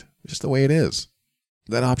fact. It's just the way it is.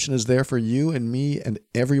 That option is there for you and me and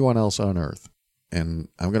everyone else on earth. And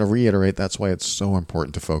I'm going to reiterate, that's why it's so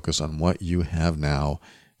important to focus on what you have now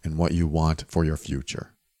and what you want for your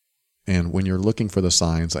future. And when you're looking for the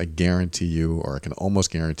signs, I guarantee you, or I can almost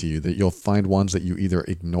guarantee you, that you'll find ones that you either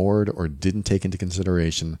ignored or didn't take into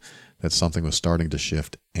consideration, that something was starting to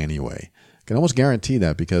shift anyway. I can almost guarantee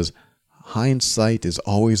that because hindsight is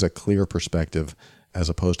always a clear perspective as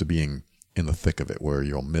opposed to being in the thick of it where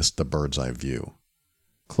you'll miss the bird's eye view.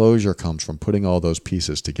 Closure comes from putting all those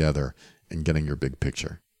pieces together and getting your big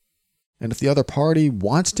picture. And if the other party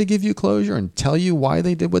wants to give you closure and tell you why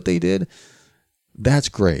they did what they did, that's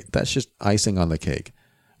great. That's just icing on the cake.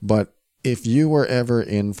 But if you were ever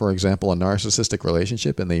in, for example, a narcissistic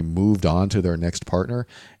relationship and they moved on to their next partner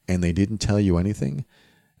and they didn't tell you anything,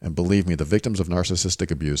 and believe me, the victims of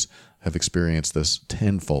narcissistic abuse have experienced this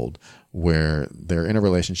tenfold, where they're in a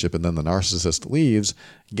relationship and then the narcissist leaves,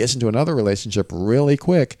 gets into another relationship really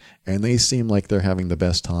quick, and they seem like they're having the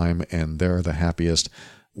best time and they're the happiest,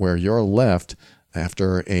 where you're left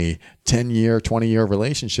after a 10-year, 20-year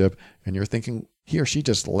relationship and you're thinking, he or she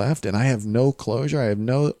just left and I have no closure. I have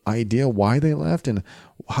no idea why they left, and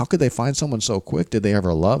how could they find someone so quick? Did they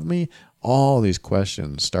ever love me? All these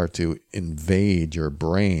questions start to invade your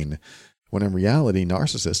brain, when in reality,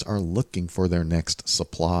 narcissists are looking for their next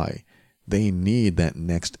supply. They need that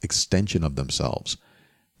next extension of themselves.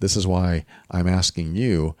 This is why I'm asking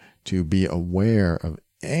you to be aware of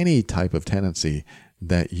any type of tendency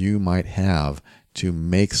that you might have to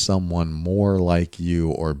make someone more like you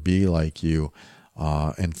or be like you,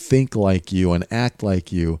 and think like you and act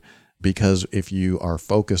like you, because if you are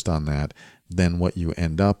focused on that, then what you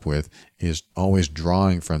end up with is always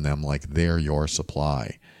drawing from them like they're your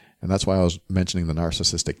supply. And that's why I was mentioning the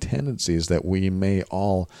narcissistic tendencies that we may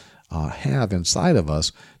all have inside of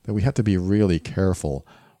us, that we have to be really careful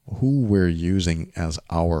who we're using as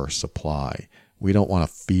our supply. We don't want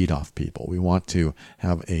to feed off people. We want to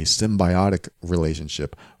have a symbiotic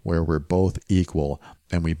relationship where we're both equal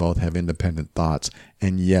and we both have independent thoughts.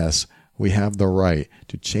 And yes, we have the right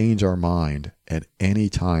to change our mind at any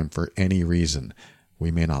time for any reason. We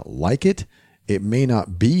may not like it. It may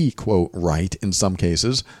not be, quote, right in some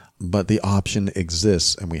cases, but the option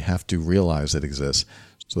exists and we have to realize it exists.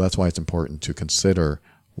 So that's why it's important to consider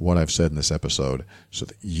what I've said in this episode so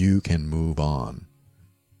that you can move on.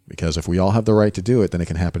 Because if we all have the right to do it, then it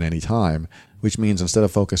can happen any time, which means instead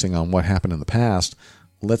of focusing on what happened in the past,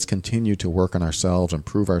 let's continue to work on ourselves,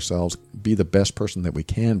 improve ourselves, be the best person that we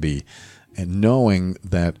can be, and knowing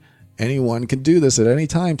that anyone can do this at any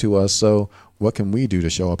time to us. So what can we do to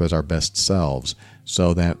show up as our best selves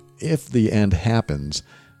so that if the end happens,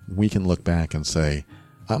 we can look back and say,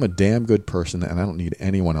 I'm a damn good person and I don't need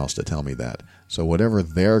anyone else to tell me that. So whatever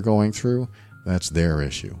they're going through, that's their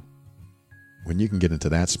issue. When you can get into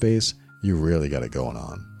that space, you really got it going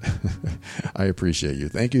on. I appreciate you.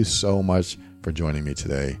 Thank you so much for joining me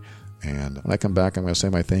today. And when I come back, I'm going to say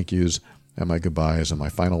my thank yous and my goodbyes and my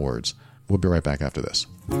final words. We'll be right back after this.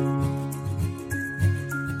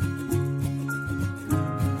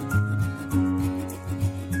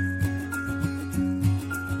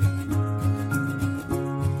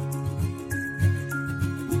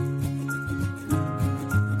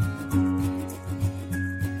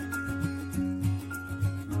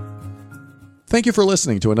 Thank you for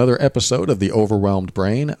listening to another episode of The Overwhelmed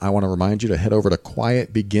Brain. I want to remind you to head over to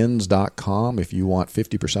quietbegins.com if you want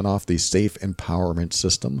 50% off the Safe Empowerment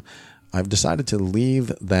System. I've decided to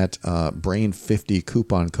leave that Brain 50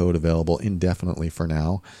 coupon code available indefinitely for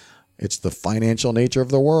now. It's the financial nature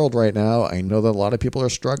of the world right now. I know that a lot of people are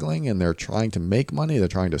struggling and they're trying to make money. They're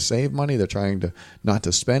trying to save money. They're trying to not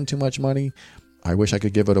to spend too much money. I wish I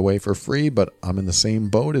could give it away for free, but I'm in the same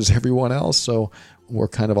boat as everyone else. So we're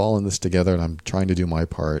kind of all in this together, and I'm trying to do my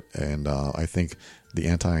part. And I think the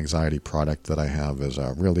anti-anxiety product that I have is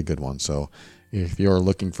a really good one. So if you're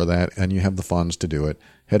looking for that and you have the funds to do it,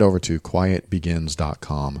 head over to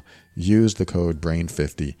quietbegins.com. Use the code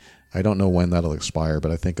BRAIN50. I don't know when that'll expire, but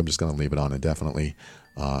I think I'm just going to leave it on indefinitely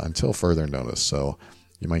until further notice. So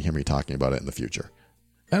you might hear me talking about it in the future.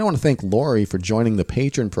 And I want to thank Lori for joining the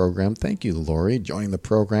Patron program. Thank you, Lori, joining the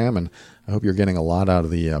program. And I hope you're getting a lot out of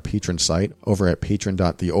the Patron site over at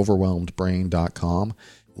patron.theoverwhelmedbrain.com.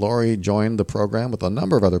 Lori joined the program with a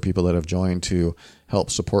number of other people that have joined to help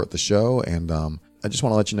support the show. And I just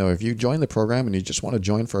want to let you know, if you join the program and you just want to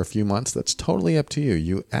join for a few months, that's totally up to you.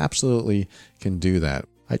 You absolutely can do that.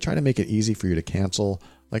 I try to make it easy for you to cancel.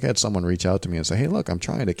 Like I had someone reach out to me and say, hey, look, I'm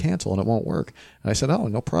trying to cancel and it won't work. And I said, oh,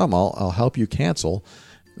 no problem. I'll help you cancel.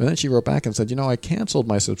 And then she wrote back and said, I canceled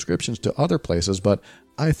my subscriptions to other places, but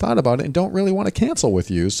I thought about it and don't really want to cancel with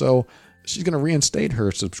you. So she's going to reinstate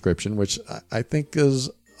her subscription, which I think is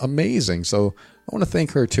amazing. So I want to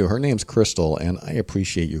thank her too. Her name's Crystal, and I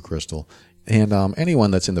appreciate you, Crystal. And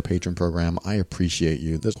anyone that's in the Patron program, I appreciate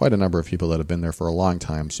you. There's quite a number of people that have been there for a long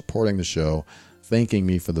time supporting the show, thanking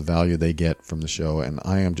me for the value they get from the show, and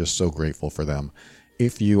I am just so grateful for them.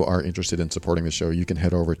 If you are interested in supporting the show, you can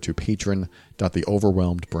head over to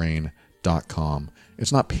patron.theoverwhelmedbrain.com.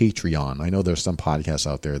 It's not Patreon. I know there's some podcasts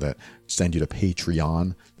out there that send you to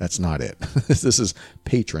Patreon. That's not it. This is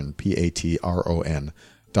patron, Patron,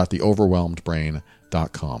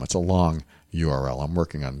 .theoverwhelmedbrain.com. It's a long URL. I'm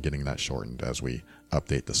working on getting that shortened as we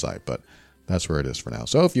update the site, but that's where it is for now.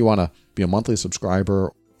 So if you want to be a monthly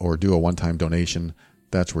subscriber or do a one-time donation,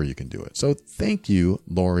 that's where you can do it. So thank you,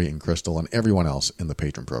 Lori and Crystal, and everyone else in the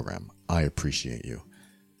Patron program. I appreciate you.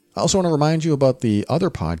 I also want to remind you about the other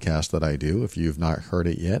podcast that I do. If you've not heard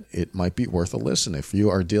it yet, it might be worth a listen. If you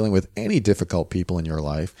are dealing with any difficult people in your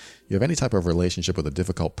life, you have any type of relationship with a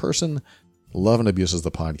difficult person, Love and Abuse is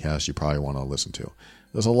the podcast you probably want to listen to.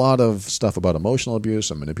 There's a lot of stuff about emotional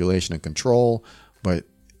abuse and manipulation and control, but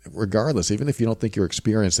regardless, even if you don't think you're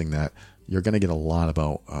experiencing that, you're going to get a lot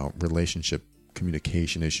about relationship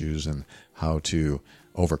communication issues and how to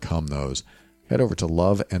overcome those. Head over to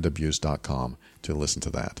loveandabuse.com to listen to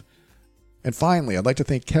that. And finally, I'd like to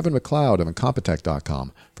thank Kevin MacLeod of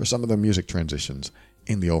Incompetech.com for some of the music transitions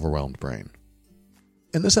in The Overwhelmed Brain.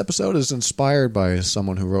 And this episode is inspired by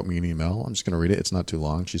someone who wrote me an email. I'm just going to read it. It's not too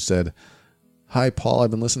long. She said, "Hi, Paul.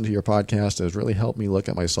 I've been listening to your podcast. It has really helped me look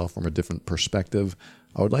at myself from a different perspective.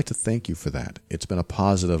 I would like to thank you for that. It's been a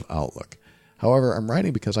positive outlook. However, I'm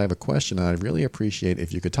writing because I have a question, and I'd really appreciate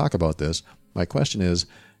if you could talk about this. My question is,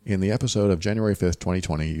 in the episode of January 5th,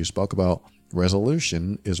 2020, you spoke about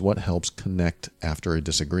resolution is what helps connect after a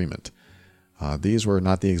disagreement. These were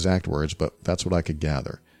not the exact words, but that's what I could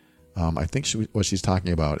gather. I think what she's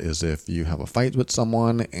talking about is if you have a fight with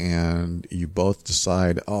someone and you both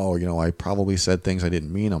decide, I probably said things I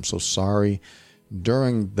didn't mean. I'm so sorry.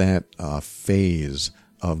 During that phase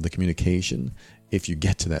of the communication, if you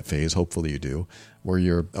get to that phase, hopefully you do, where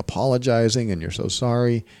you're apologizing and you're so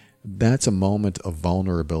sorry, that's a moment of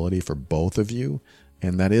vulnerability for both of you.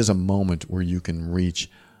 And that is a moment where you can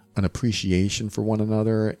reach an appreciation for one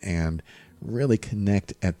another and really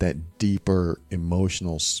connect at that deeper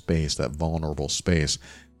emotional space, that vulnerable space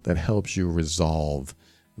that helps you resolve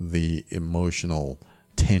the emotional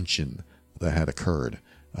tension that had occurred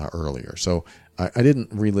earlier. So I didn't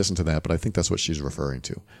re-listen to that, but I think that's what she's referring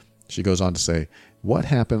to. She goes on to say, what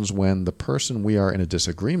happens when the person we are in a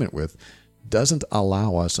disagreement with doesn't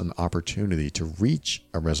allow us an opportunity to reach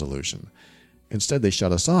a resolution? Instead, they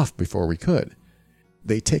shut us off before we could.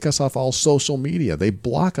 They take us off all social media. They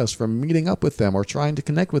block us from meeting up with them or trying to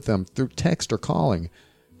connect with them through text or calling.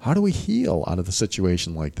 How do we heal out of a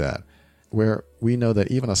situation like that, where we know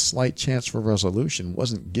that even a slight chance for resolution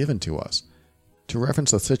wasn't given to us? To reference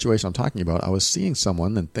the situation I'm talking about, I was seeing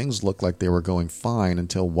someone and things looked like they were going fine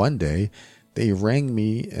until one day they rang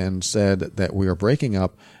me and said that we are breaking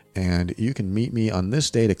up and you can meet me on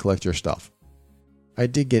this day to collect your stuff. I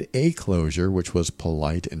did get a closure, which was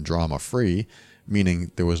polite and drama-free,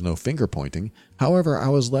 meaning there was no finger pointing. However, I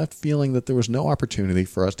was left feeling that there was no opportunity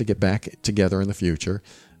for us to get back together in the future,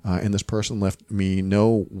 and this person left me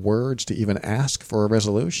no words to even ask for a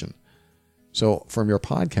resolution. So from your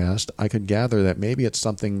podcast, I could gather that maybe it's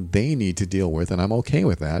something they need to deal with, and I'm okay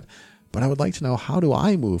with that. But I would like to know, how do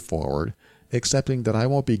I move forward, accepting that I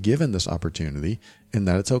won't be given this opportunity and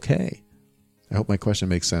that it's okay? I hope my question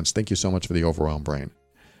makes sense. Thank you so much for the overwhelmed brain.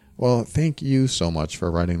 Well, thank you so much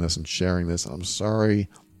for writing this and sharing this. I'm sorry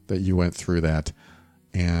that you went through that.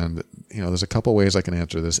 And, there's a couple ways I can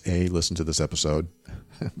answer this. A, listen to this episode.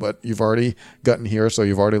 But you've already gotten here, so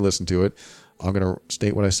you've already listened to it. I'm going to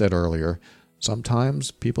state what I said earlier.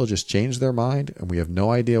 Sometimes people just change their mind, and we have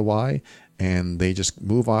no idea why, and they just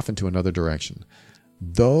move off into another direction.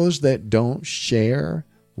 Those that don't share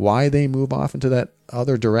why they move off into that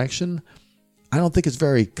other direction, I don't think it's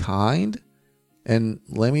very kind. And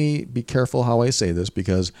let me be careful how I say this,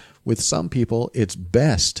 because with some people, it's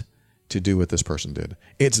best to do what this person did.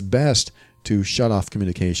 It's best to shut off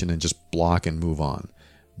communication and just block and move on.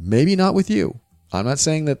 Maybe not with you. I'm not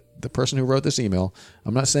saying that the person who wrote this email,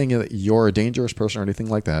 I'm not saying that you're a dangerous person or anything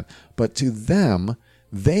like that, but to them,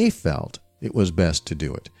 they felt it was best to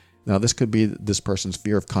do it. Now, this could be this person's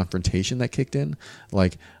fear of confrontation that kicked in.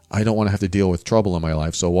 Like, I don't want to have to deal with trouble in my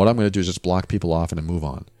life, so what I'm going to do is just block people off and move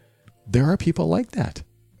on. There are people like that.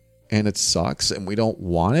 And it sucks, and we don't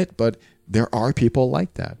want it, but there are people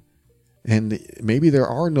like that. And maybe there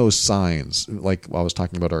are no signs, like I was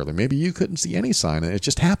talking about earlier. Maybe you couldn't see any sign, and it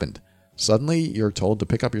just happened. Suddenly, you're told to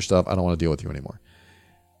pick up your stuff. I don't want to deal with you anymore.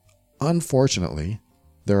 Unfortunately,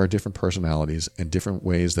 there are different personalities and different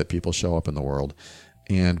ways that people show up in the world.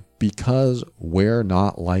 And because we're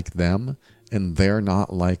not like them and they're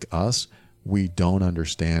not like us, we don't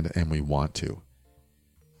understand and we want to.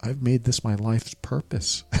 I've made this my life's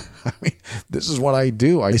purpose. I mean, this is what I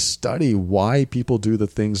do. I study why people do the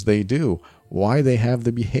things they do, why they have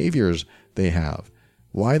the behaviors they have,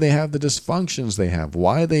 why they have the dysfunctions they have,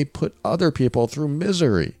 why they put other people through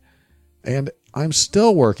misery. And I'm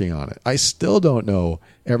still working on it. I still don't know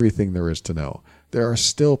everything there is to know. There are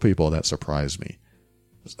still people that surprise me.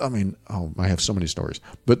 I mean, I have so many stories,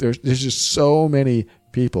 but there's just so many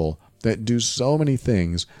people that do so many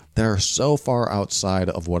things that are so far outside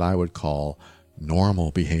of what I would call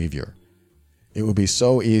normal behavior. It would be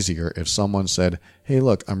so easier if someone said, hey,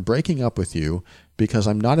 look, I'm breaking up with you because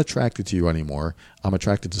I'm not attracted to you anymore. I'm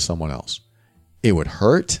attracted to someone else. It would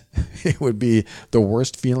hurt. It would be the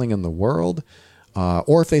worst feeling in the world.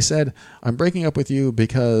 Or if they said, I'm breaking up with you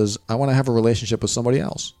because I want to have a relationship with somebody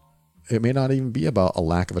else. It may not even be about a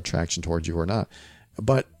lack of attraction towards you or not.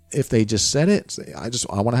 But if they just said it, I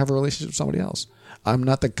want to have a relationship with somebody else. I'm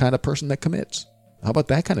not the kind of person that commits. How about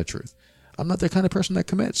that kind of truth? I'm not the kind of person that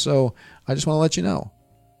commits, so I just want to let you know.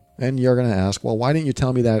 And you're going to ask, well, why didn't you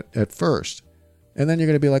tell me that at first? And then you're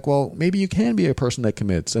going to be like, well, maybe you can be a person that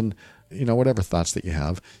commits. And, whatever thoughts that you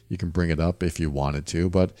have, you can bring it up if you wanted to.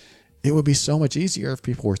 But it would be so much easier if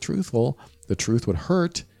people were truthful. The truth would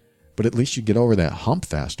hurt, but at least you get over that hump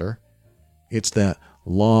faster. It's that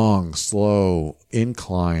long, slow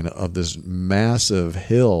incline of this massive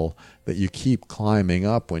hill that you keep climbing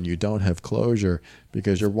up when you don't have closure,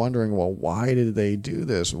 because you're wondering, well, why did they do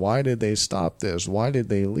this? Why did they stop this? Why did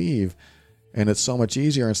they leave? And it's so much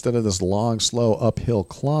easier, instead of this long, slow uphill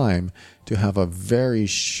climb, to have a very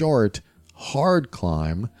short, hard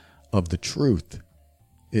climb of the truth.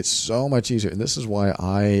 It's so much easier. And this is why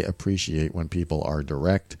I appreciate when people are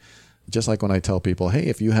direct. Just like when I tell people, hey,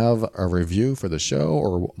 if you have a review for the show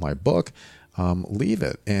or my book, leave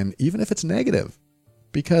it. And even if it's negative,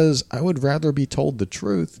 because I would rather be told the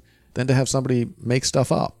truth than to have somebody make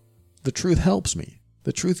stuff up. The truth helps me.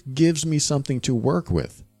 The truth gives me something to work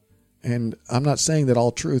with. And I'm not saying that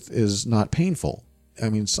all truth is not painful. I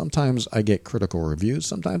mean, sometimes I get critical reviews.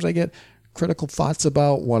 Sometimes I get critical thoughts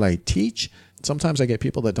about what I teach. Sometimes I get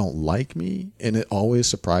people that don't like me, and it always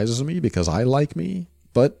surprises me because I like me.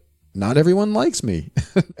 But not everyone likes me,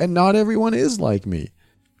 and not everyone is like me.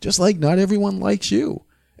 Just like not everyone likes you,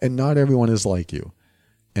 and not everyone is like you.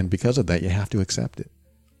 And because of that, you have to accept it.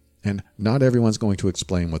 And not everyone's going to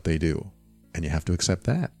explain what they do, and you have to accept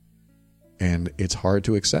that. And it's hard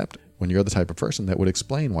to accept when you're the type of person that would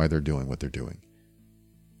explain why they're doing what they're doing.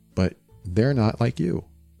 But they're not like you.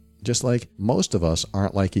 Just like most of us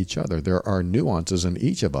aren't like each other. There are nuances in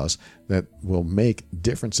each of us that will make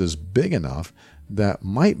differences big enough that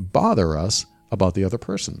might bother us about the other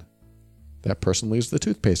person. That person leaves the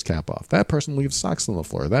toothpaste cap off. That person leaves socks on the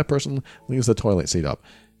floor. That person leaves the toilet seat up.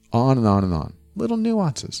 On and on and on. Little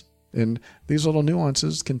nuances. And these little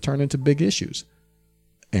nuances can turn into big issues.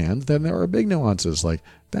 And then there are big nuances like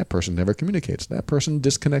that person never communicates. That person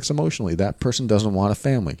disconnects emotionally. That person doesn't want a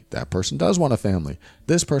family. That person does want a family.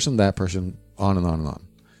 This person, that person, on and on and on.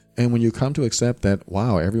 And when you come to accept that,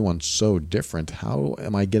 wow, everyone's so different, how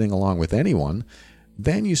am I getting along with anyone?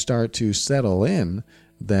 Then you start to settle in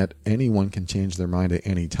that anyone can change their mind at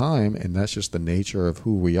any time, and that's just the nature of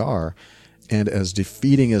who we are. And as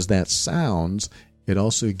defeating as that sounds, it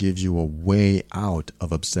also gives you a way out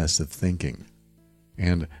of obsessive thinking.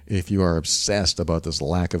 And if you are obsessed about this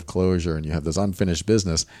lack of closure and you have this unfinished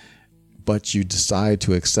business, but you decide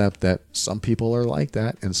to accept that some people are like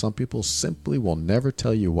that and some people simply will never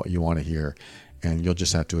tell you what you want to hear, and you'll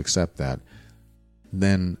just have to accept that,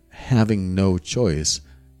 then having no choice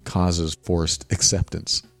causes forced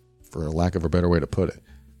acceptance, for lack of a better way to put it.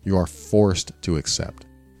 You are forced to accept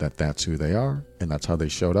that that's who they are and that's how they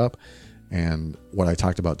showed up. And what I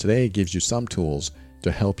talked about today gives you some tools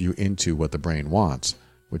to help you into what the brain wants,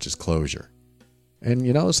 which is closure.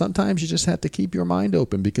 And sometimes you just have to keep your mind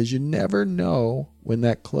open because you never know when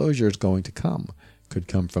that closure is going to come. Could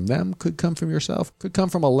come from them, could come from yourself, could come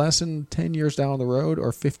from a lesson 10 years down the road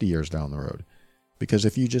or 50 years down the road. Because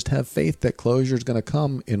if you just have faith that closure is going to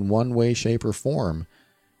come in one way, shape, or form,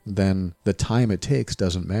 then the time it takes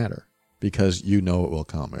doesn't matter because you know it will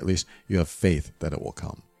come. At least you have faith that it will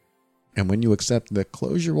come. And when you accept that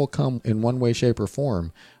closure will come in one way, shape, or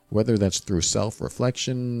form, whether that's through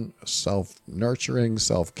self-reflection, self-nurturing,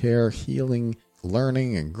 self-care, healing,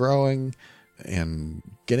 learning and growing, and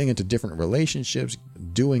getting into different relationships,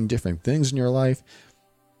 doing different things in your life,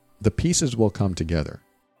 the pieces will come together.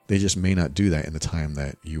 They just may not do that in the time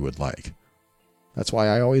that you would like. That's why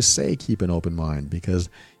I always say keep an open mind, because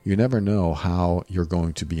you never know how you're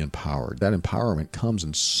going to be empowered. That empowerment comes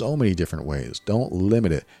in so many different ways. Don't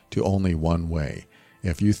limit it to only one way.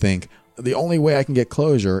 If you think the only way I can get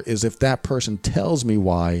closure is if that person tells me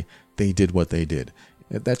why they did what they did,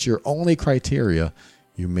 if that's your only criteria,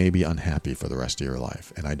 you may be unhappy for the rest of your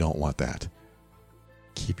life, and I don't want that.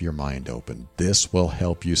 Keep your mind open. This will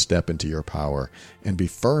help you step into your power and be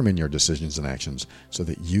firm in your decisions and actions so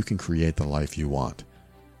that you can create the life you want.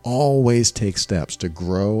 Always take steps to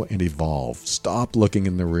grow and evolve. Stop looking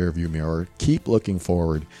in the rearview mirror. Keep looking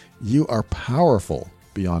forward. You are powerful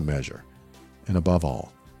beyond measure. And above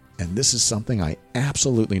all, and this is something I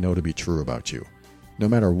absolutely know to be true about you, no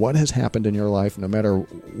matter what has happened in your life, no matter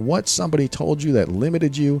what somebody told you that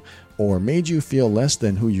limited you or made you feel less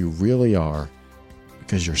than who you really are,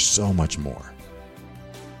 because you're so much more.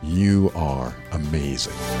 You are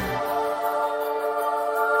amazing.